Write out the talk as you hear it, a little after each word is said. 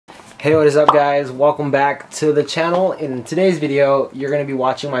Hey, what is up guys? Welcome back to the channel. In today's video, you're going to be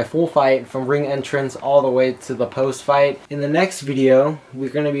watching my full fight from ring entrance all the way to the post fight. In the next video, we're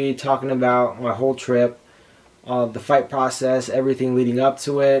going to be talking about my whole trip, the fight process, everything leading up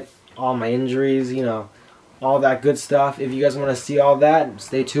to it, all my injuries, you know, all that good stuff. If you guys want to see all that,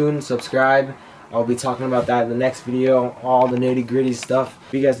 stay tuned, subscribe. I'll be talking about that in the next video, all the nitty gritty stuff.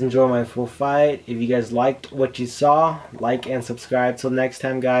 If you guys enjoy my full fight, if you guys liked what you saw, like and subscribe. Till next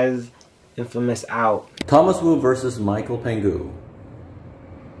time guys, Infamous out. Thomas Wu versus Micheal Pengue.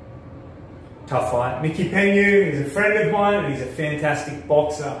 Tough fight. Micheal Pengue is a friend of mine and he's a fantastic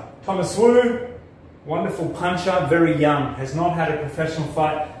boxer. Thomas Wu, wonderful puncher, very young, has not had a professional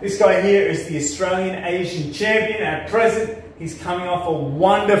fight. This guy here is the Australian Asian champion at present. He's coming off a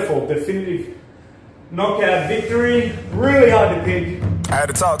wonderful, definitive knockout victory. Really hard to pick. I had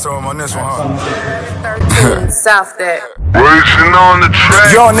to talk to him on this one, huh? 13 South there. Racing on the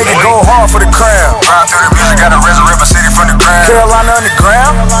track. Yo, nigga, go hard for the crown. Ride through the music, gotta resurrect my city from the ground. Carolina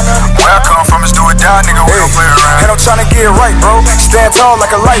underground. Where I come from is do or die, nigga, we don't play around. And I'm trying to get it right, bro. Stand tall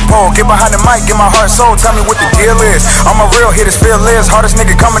like a light pole. Get behind the mic, get my heart soul. Tell me what the deal is. I'm a real hitters, feel is. Hardest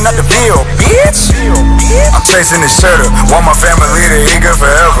nigga coming out the field, bitch. I'm chasing the shirt up. Want my family to eat good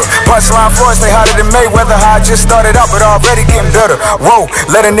forever. Punchline for us, they hotter than Mayweather. How I just started out, but already getting better. Whoa,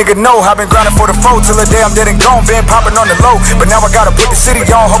 let a nigga know I've been grinding for the foe till the day I'm dead and gone. Been popping on the low, but now I gotta put the city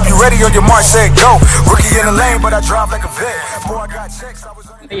on. Hope you ready on your march, set go. Rookie in the lane, but I drive like a vet. Boy, I got checks. I was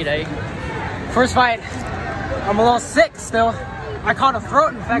on First fight, I'm a little sick still. I caught a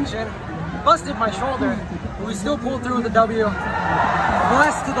throat infection, busted my shoulder, but we still pulled through with the W.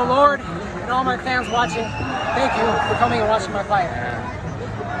 Blessed to the Lord and all my fans watching. Thank you for coming and watching my fight.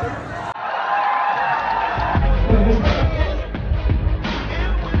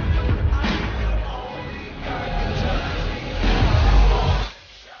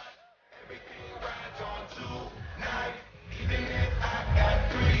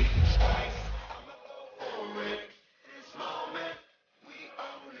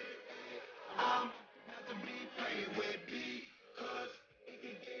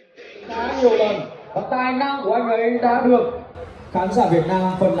 Nhiều lần và tài năng của anh ấy đã được khán giả Việt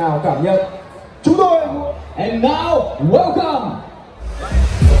Nam phần nào cảm nhận. Chúng tôi and now welcome.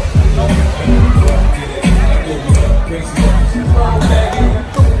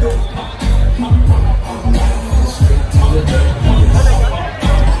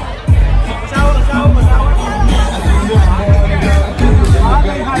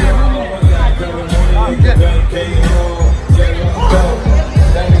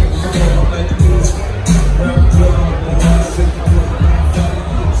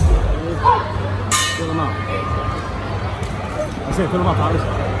 Put him up, Thomas.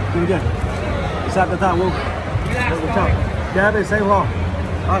 Do it again. Sat the down, Wu. Jab it, same long.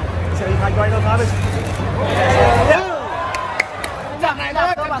 Say high guard now, Thomas.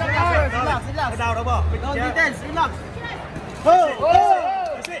 Down, đúng không? Don't do this, enough.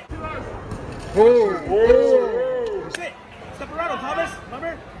 That's it. That's it. Step around, Thomas.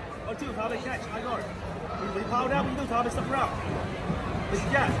 Remember? 1-2, Thomas. Catch, high guard. When you power down, what you do, Thomas? Step around. This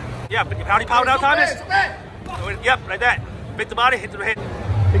is jab. Yeah, but you power down, Thomas. Yep, like that. Pick the body, hit the head.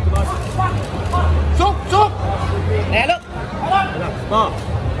 Pick the body. Shoot! Nè, look. Ball.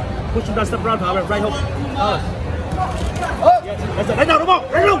 Push him down, step around, Thomas. Right hook. Yes. That's it. Right down the ball.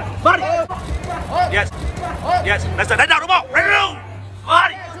 Right down. Body. Yes. Yes. That's it. Right down the ball. Right down.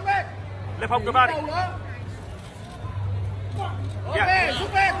 Body. Left hook the body. Yeah.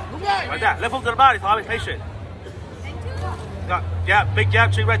 Like that. Left hook to the body, Thomas. Patient. Yeah. Big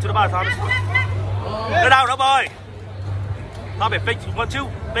jab, straight right to the body, Thomas. Get out, oh boy. Thomas, fake 1-2,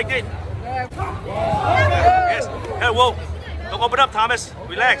 fake it. Yes. Hey, whoa. Don't open up, Thomas.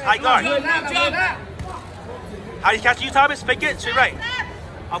 Relax. High guard. How do you catch you, Thomas? Fake it. Straight right.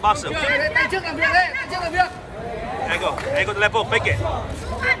 I'll box him. There you go. There you go to level. Fake it.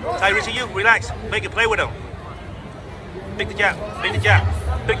 Ty reaching you. Relax. Make it. Play with him. Pick the jab. Pick the jab.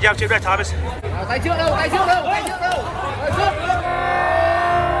 Pick the jab. Straight right, Thomas. Tay trước đâu.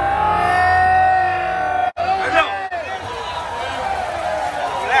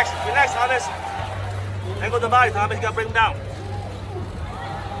 Relax, Thomas. Angle the body, Thomas. You gotta bring him down.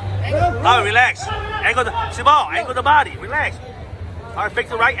 Thomas, relax. Angle the ball. Angle the body. Relax. All right, fake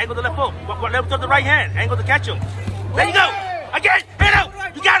the right. Angle the left foot. Left to the right hand. Angle to catch him. There you go. Again. Hand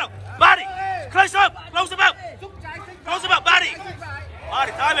out. You got him. Body. Close up. Close him up. Close him up. Body.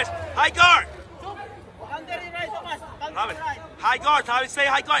 Body, Thomas. High guard. Thomas. High guard, Thomas. Stay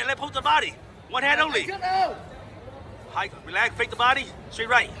high guard. Left hook the body. One hand only. High, relax, fake the body, straight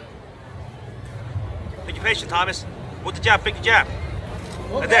right. Take your patient, Thomas. With the jab, fake the jab.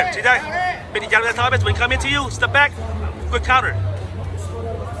 Right there, see that? Benny down that Thomas, when he come into you, step back, quick counter.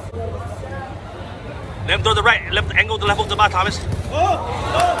 Let him throw the right, left angle the left of the bar, Thomas.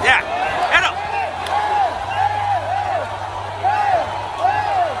 Yeah, head up.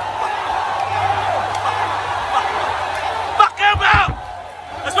 Fuck him out.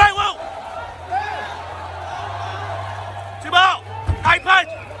 That's right, whoa. Small, tight punch,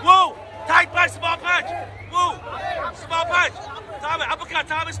 whoa. Tight punch, small punch, whoa. Small punch. Thomas, uppercut,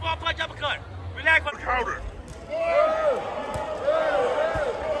 Thomas, small punch, uppercut. Relax for the counter.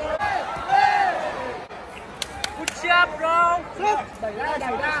 Good job, bro. Đẩy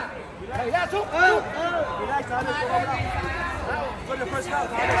ra, Trúc. Relax, Thomas. Go to the first round,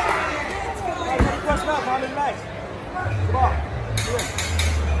 Thomas. Go to the first round, Thomas, relax. Come on. Do it.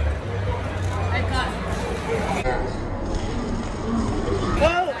 Hey, cut.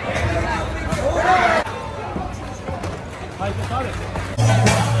 Fight for Thomas.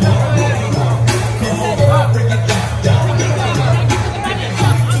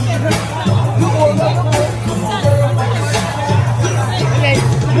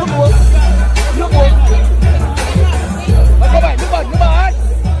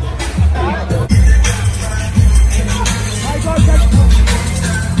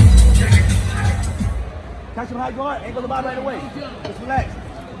 Catch him high guard, angle the body right away. Just relax.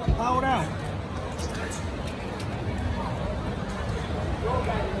 Power down.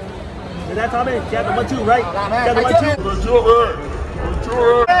 Is that Tommy? Jab the 1-2, right? Jab the 1-2.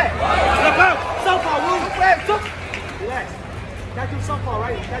 Left out. Southpaw, move. Relax. Catch him southpaw,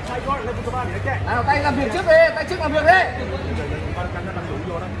 right? Catch high guard, left with the body. Okay. Nào, tay làm việc trước đi, tay trước làm việc đi.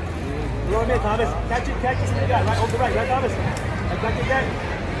 Roll in, Thomas. Catch it, right over the right, right, Thomas. And catch it again.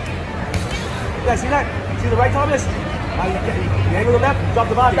 Yeah, see that? See the right, Thomas? You angle the left, drop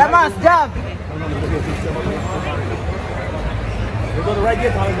the body. That must jump. You go the right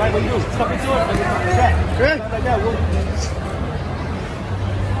here, Thomas. Right, what you do? Step into it. Like that. Good. Like that.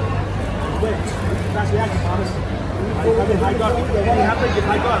 Wait. Fast reaction, Thomas. High guard. Anything happens, get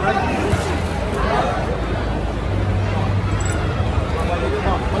high guard, right?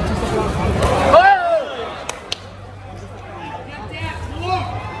 1-2 step around, Thomas.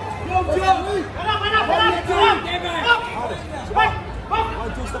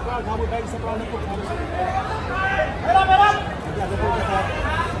 One-two step around, Thomas. Back step around, Thomas.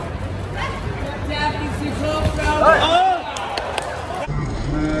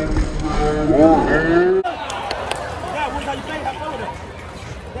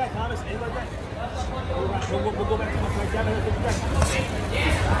 We'll go back to my place.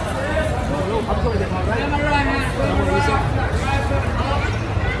 I'm going to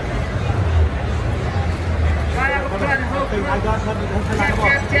I got something.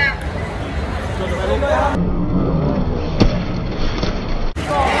 Action.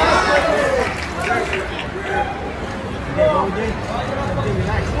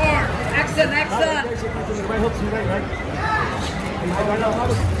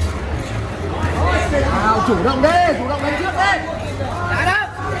 Nào, chủ động đánh trước đi. Đá đó.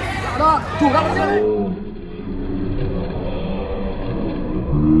 Đó, chủ động đánh trước đi.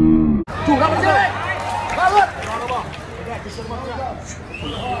 Chủ động đánh trước đi. Vào luôn.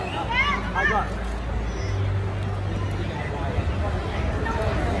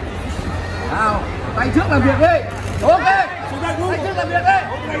 Nào, tay trước làm việc đi. Ok. Tay trước làm việc đi.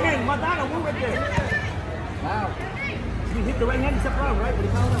 Nào. You hit the right hand, step around, right?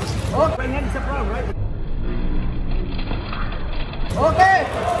 Right hand, step around, right? Ok.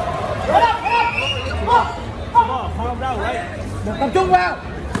 Calm down, right? Tập trung vào.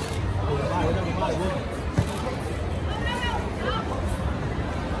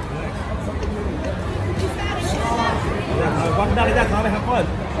 Quăng ra đi ra, Thomas, have fun.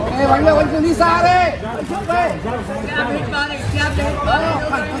 Ok, bánh đường đi xa đi. Trước đi. Thẳng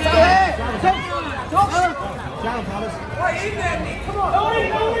xa đi. Chúc. Down, Thomas. Come on.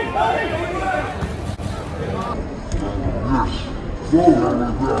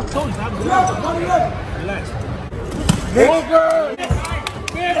 Relax. Good.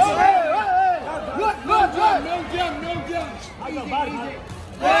 No jump. I got body.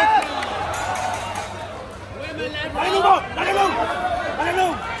 Let it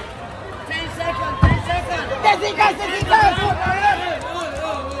move. 10 seconds.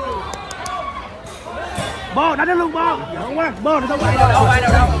 Ball, đánh nó luôn ball. Không quá, ball nó không phải đâu.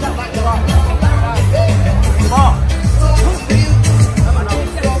 Ball.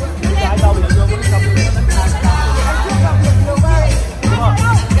 Hãy subscribe cho kênh Ghiền Mì Gõ để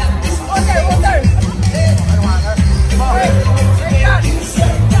không bỏ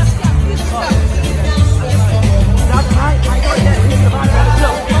lỡ những video hấp dẫn.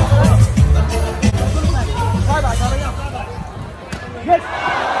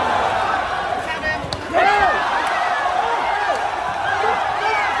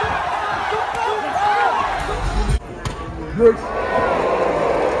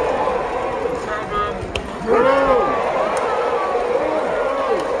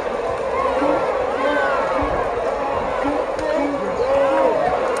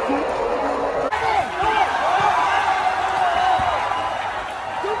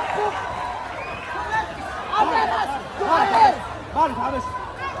 Body, Thomas.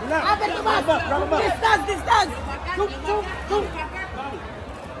 Relax. Distance.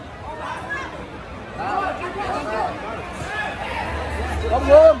 Không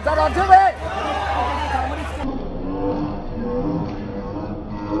ngừng, ra đòn trước đi.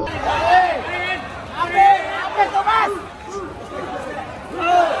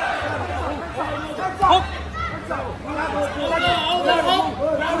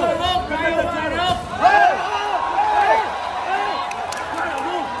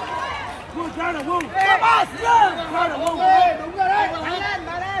 Đúng rồi đấy.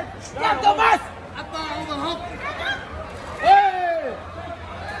 Bà lên. Làm Thomas.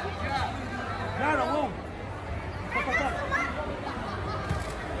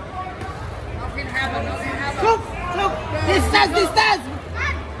 Distance.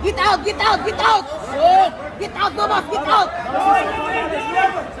 Get out. Get out, Thomas, get out.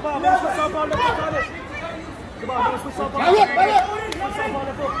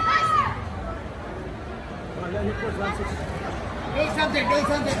 Do something. Hey.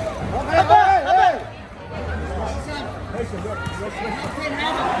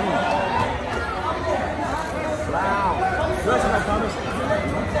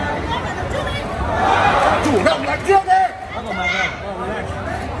 Chủ động đánh trước đi.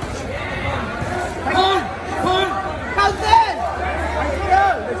 Hoan. Cao lên.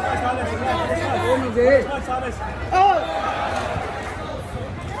 Ôm gì?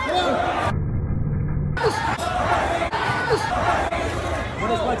 What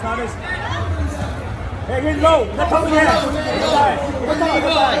is play, Thomas? Hey, here you go. Let's come in here.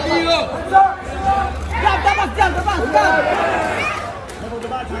 Jump, Thomas. Level the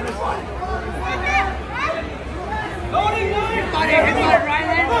body, Thomas. Body, right hand.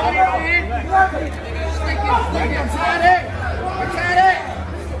 Xe đi.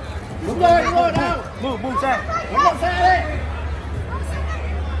 Đúng rồi, nào. Move, xe. Đánh xe đi.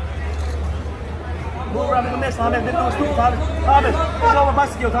 Move around in the midst, Thomas. Then do a scoop, Thomas. Show a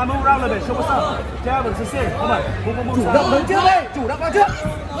bicycle, Thomas. Move around a little bit. Show what's up. Kevin, Cecile. Come on. Move. Chủ động đứng trước đi. Chủ động vào trước.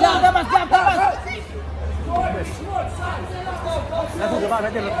 Jump, Thomas. That's what the body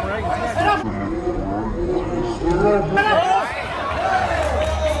right there. Right.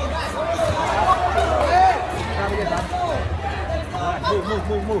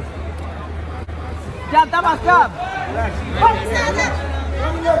 Move. Jump, Thomas, jump. Relax.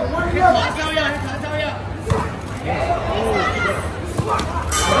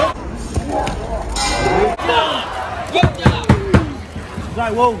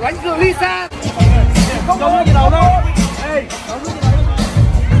 Rồi, Hoan. Đánh cự ly xa. Không có gì đâu đâu. Hey.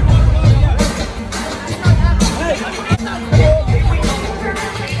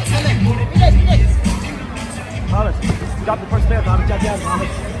 Thomas, drop the first step, Thomas. Jump down, Thomas.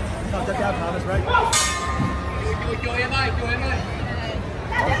 Jump down, Thomas, right?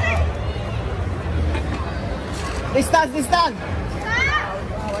 Distance.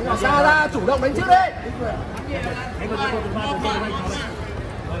 Xa ra, chủ động đánh trước đi. Be careful, Thomas.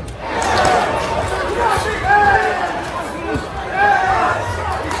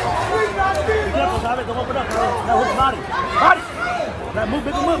 Don't open up. Now hold the body. Now move,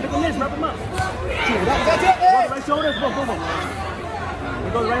 big one this, wrap him up. Chủ động ra trước đi. Right shoulder, boom. We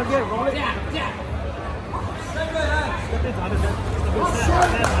go right again, roll it. Step in, Thomas.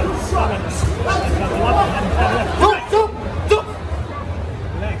 Giúp.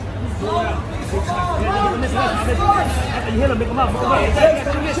 Relax. Go around. After you hit him, make him up.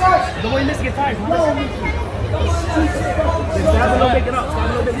 The way you miss, get tired. Stab a little bit, get up.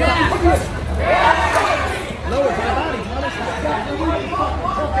 Lower to the body, Thomas.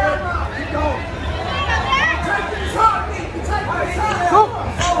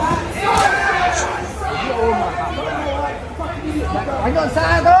 Đánh còn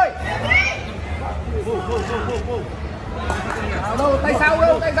xa thôi. Đâu, tay sau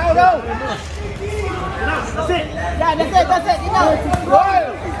đâu. That's it. Yeah, that's it. You know. Rồi.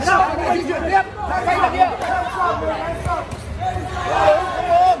 Di chuyển tiếp. Tay vào kia.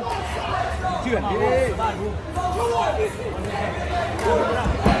 Chuyển đi.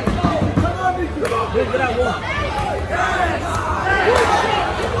 Get out,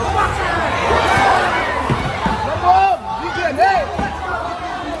 Hoan. Di chuyển đi.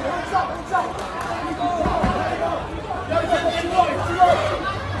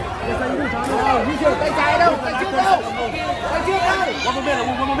 Di chuyển tay trái đâu, tay trước đâu. One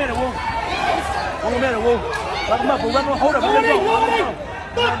more minute, Hoan. One more minute, Woo. Wrap him up, Woo. Wrap him up. Hold up. Let him go. Let him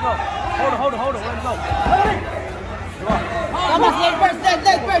go. Let him go. Hold it. Let him go. Come on,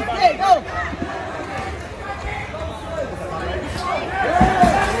 leg, go.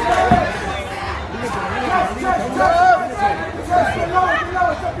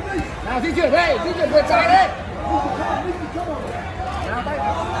 Nào di chuyển vượt trái đấy.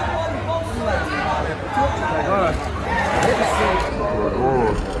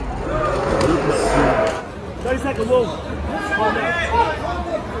 Đây sẽ có vùng.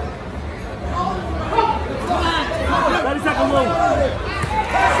 Đây sẽ có vùng.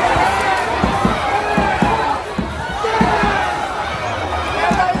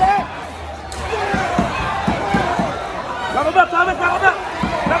 Wrap him up, Thomas. Wrap him up.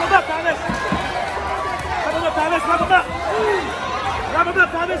 Wrap him up, Thomas. Wrap him up, Thomas. Wrap him up. Wrap him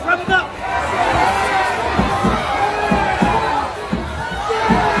up, Thomas. Wrap him up.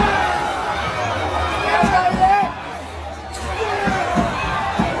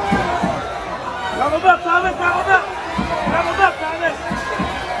 Wrap him up, Thomas. Wrap him up. Wrap him up, Thomas.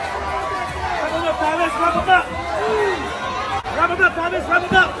 Wrap him up, Thomas. Wrap him up. Wrap him up, Thomas. Wrap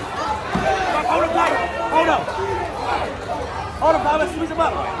him up. Hold him, Thomas. Hold him. Hold him, Thomas. Squeeze him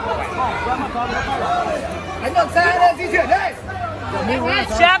up. Wrap him up, Thomas. Đánh đường xa lên, di chuyển đi.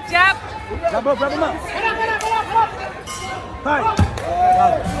 Chap. Wrap him up. Hi.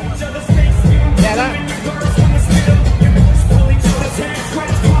 Nhẹ lại.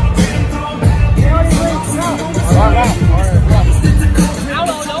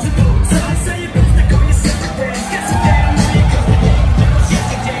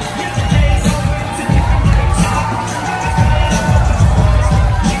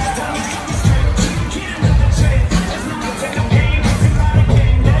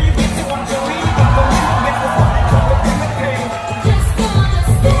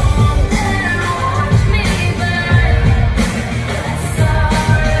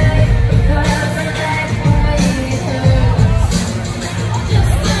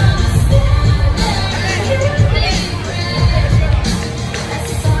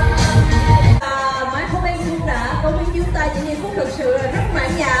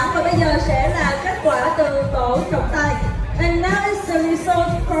 And now is the result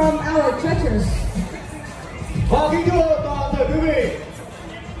from our judges. Và kính thưa toàn thể quý vị,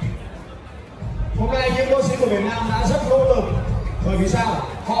 hôm nay những đội sĩ của Việt Nam đã rất nỗ lực. Bởi vì sao?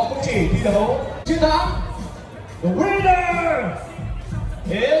 Họ cũng chỉ thi đấu chiến thắng. The winner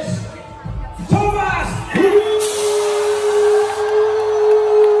is Thomas.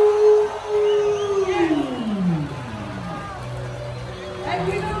 And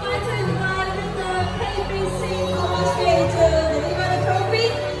we would like to invite Mr. KBC on stage to deliver the trophy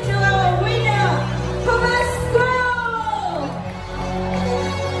to our winner, Thomas Grohl.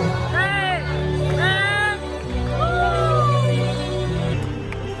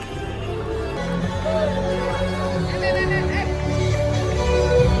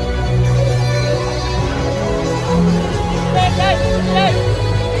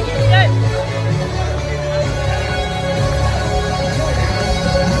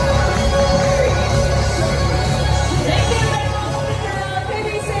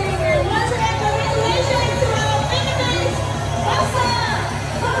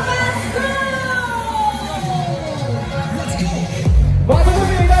 Và thưa quý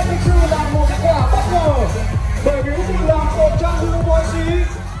vị, đây thực sự là một kết quả bất ngờ. Bởi vì cũng là một trong những võ sĩ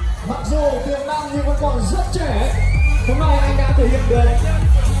mặc dù tiềm năng nhưng vẫn còn rất trẻ. Hôm nay anh đã thể hiện được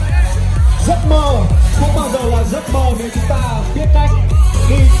giấc mơ, không bao giờ là giấc mơ nếu chúng ta biết cách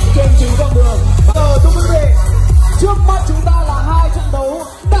đi trên chính con đường. Giờ thưa quý vị, trước mắt chúng ta là hai trận đấu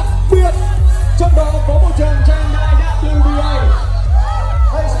đặc biệt, trong đó có một trận tranh WBA.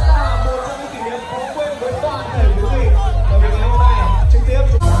 Đây sẽ là một trong những kỷ niệm khó quên với toàn thể quý vị. Bởi vì ngày hôm nay trực tiếp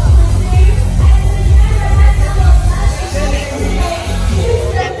chúng ta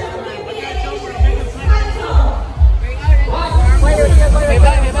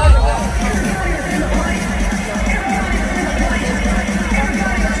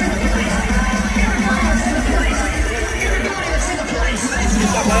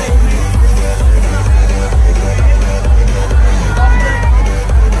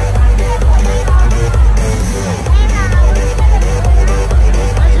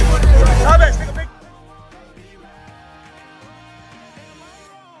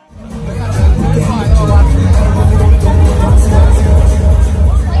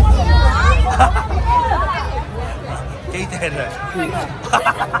Ký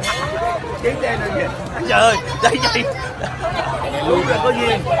tên là gì? Trời ơi, đây gì? Luôn là có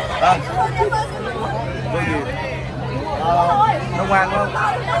duyên. Có duyên. Nó ngoan không?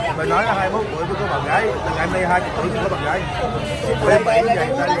 Tôi nói là 21 tuổi mới có bạn gái, từ ngày nay 20 tuổi mới có bạn gái. Em vậy đây rồi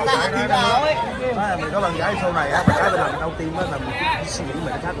nói mình có bạn gái sau này á, bạn gái mình làm đau tim á, làm suy nghĩ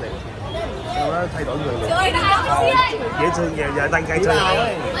mình khác liền. Sau đó thay đổi người liền. Dễ thương về giờ tay cây chơi.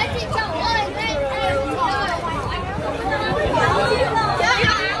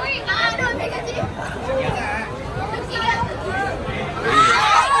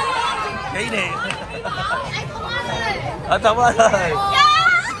 Cái nè. Không ơi.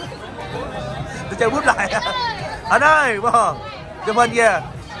 Tôi chơi bước lại. Anh ơi, bò. Chụp hình kìa.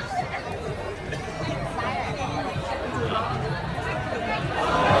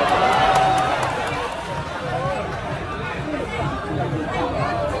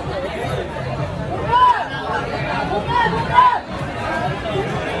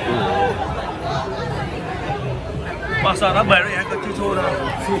 Bao giờ nó về rồi anh còn chưa thua đâu.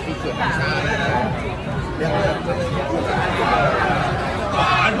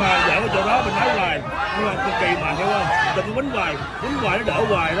 Anh Hoàng dạy ở chỗ đó mình nói hoài, nhưng mà cực kỳ mà hiểu không? Đừng có quánh hoài nó đỡ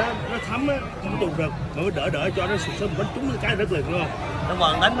hoài đó, nó thấm á, không có trùng được, mà mới đỡ cho nó sụt sớm quánh trúng cái rất liền, hiểu không? Anh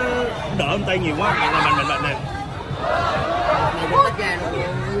Hoàng đánh nó đỡ ông tay nhiều quá, là mình nè.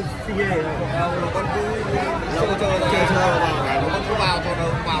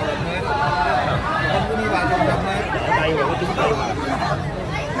 Tay rồi có trúng tay mà.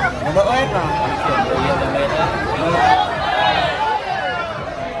 Nó đỡ hết rồi.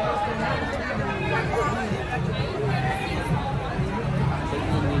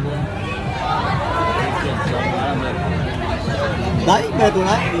 Đấy, về tụi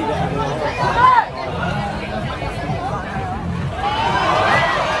đấy.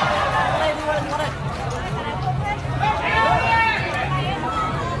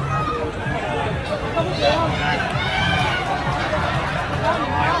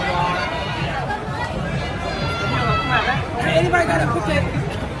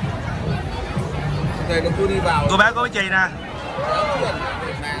 Nó cứ đi vào. Cô bé có cái chì nè.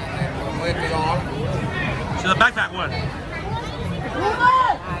 Should the backpack one?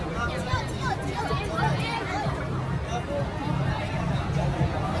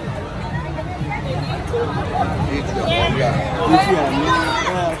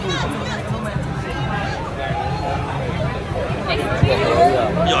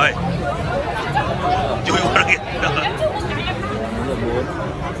 Rồi. Chui qua kìa.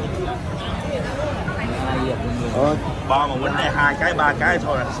 Bo mà quýnh đây 2 cái 3 cái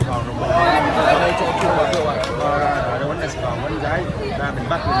thôi là sẽ còn rồi. Đây chỗ chung vào rồi. Rồi nó quýnh là sẽ còn quýnh cái. Ra mình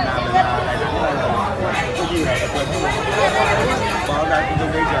bắt mình làm mình là Đà Nẵng là cái gì này quên hết. Bo ra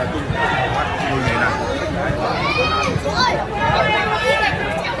chung đi giờ chung bắt người này nè.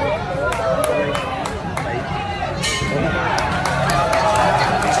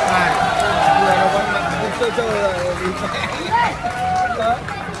 Người nó vẫn mặc chơi rồi đi.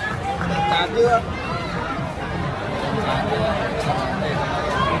 Tàn chưa?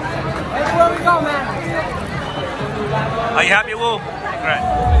 Are you happy, Wu? Great.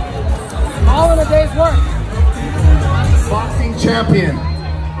 All in a day's work. Boxing champion.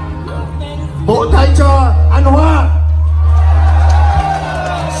 Vỗ tay cho anh Hoan.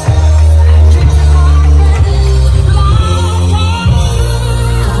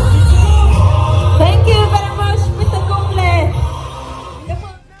 Thank you very much, Mr. Pengue.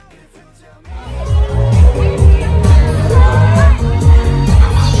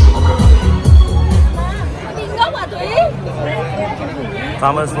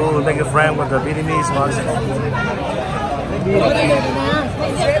 Thomas Wu will make a friend with the Vietnamese boxer.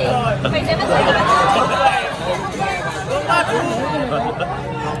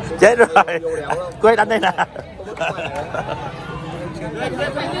 Chết rồi. Cô ấy đánh đây nè.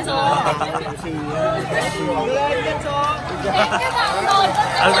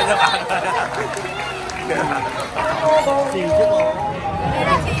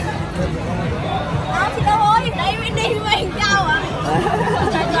 Chị đâu ơi, đây mới đi mình cao ạ.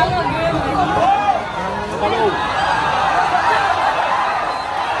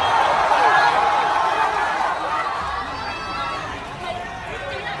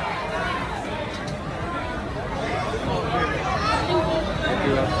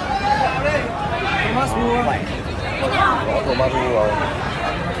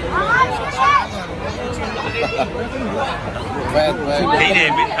 Kỷ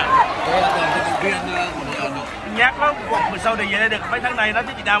niệm nhát lắm. Mình sau này về đây được mấy tháng này nó chứ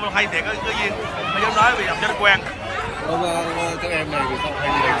chị Nam hay thiệt có duyên. Mà dám nói vì làm cho nó quen. Các em này thì sao hay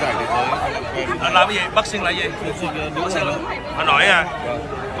lấy giải để tới Anh làm cái gì? Boxing là gì? Hà Nội à?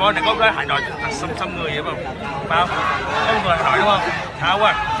 Có này có cái Hà Nội xăm người vậy không? Phải không? Có một người Hà Nội đúng không? Tháo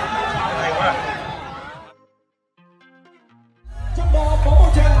quá. Hay quá. Trong đó có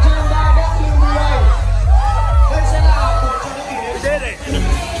một chàng trai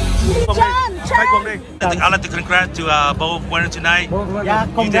I'd like to congrats to both winners tonight. Yeah,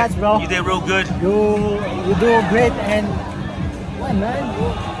 congrats, bro. You did real good. You do great and well, man,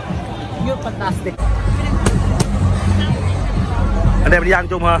 you're fantastic. Anh em đi ăn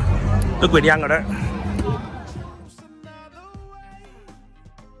chung hả? Tôi quyền đi ăn rồi đó.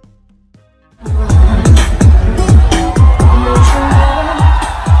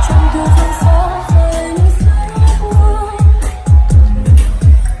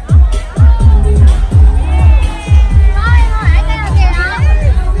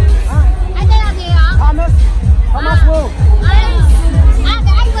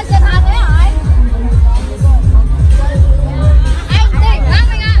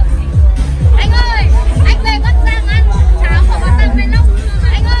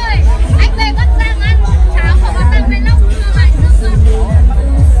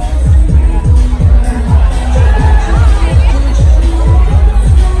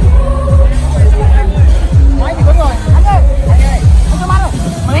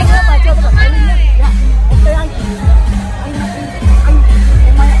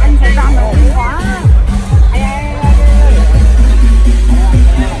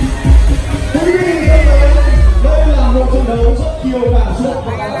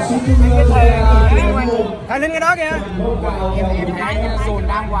 Thầy lên cái đó kìa. Em dồn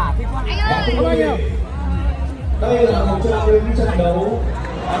đang quả. Anh ơi. Đây là một trong những trận đấu.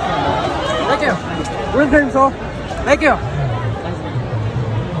 Đấy kìa. Win game so. Đấy kìa.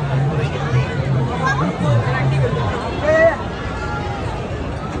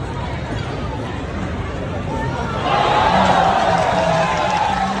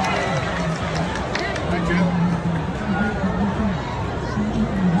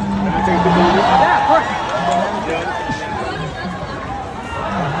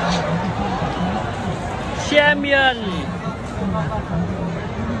 Champion.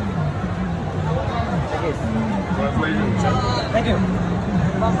 Thank you.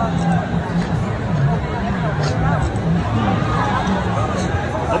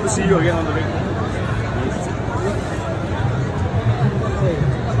 Hope to see you again on the ring.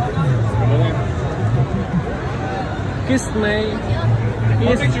 Kiss me.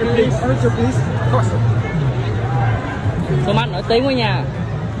 Kiss please. Please. Of course. Số mắt nổi tiếng quá nha.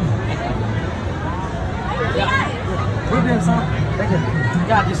 Thank you.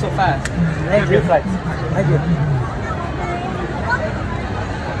 God, you're so fast. Thank you. Thank you.